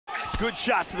Good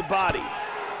shot to the body.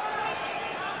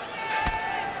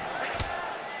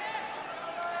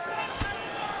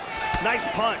 Nice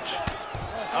punch.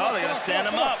 Oh, they're gonna stand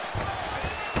him up.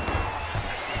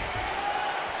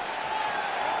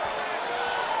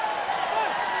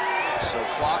 So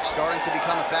clock starting to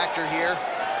become a factor here.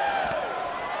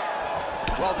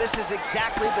 Well, this is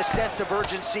exactly the sense of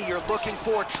urgency you're looking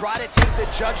for. Try to take the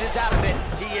judges out of it.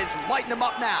 He is lighting them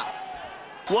up now.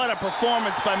 What a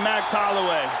performance by Max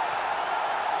Holloway.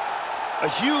 A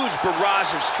huge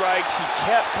barrage of strikes. He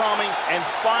kept coming and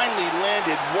finally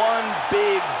landed one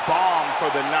big bomb for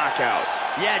the knockout.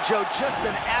 Yeah, Joe, just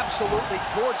an absolutely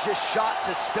gorgeous shot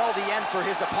to spell the end for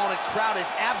his opponent. Crowd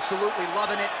is absolutely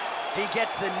loving it. He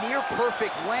gets the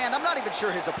near-perfect land. I'm not even sure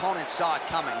his opponent saw it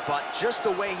coming, but just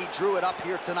the way he drew it up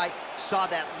here tonight, saw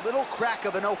that little crack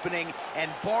of an opening and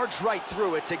barged right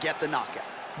through it to get the knockout.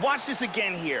 Watch this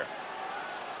again here.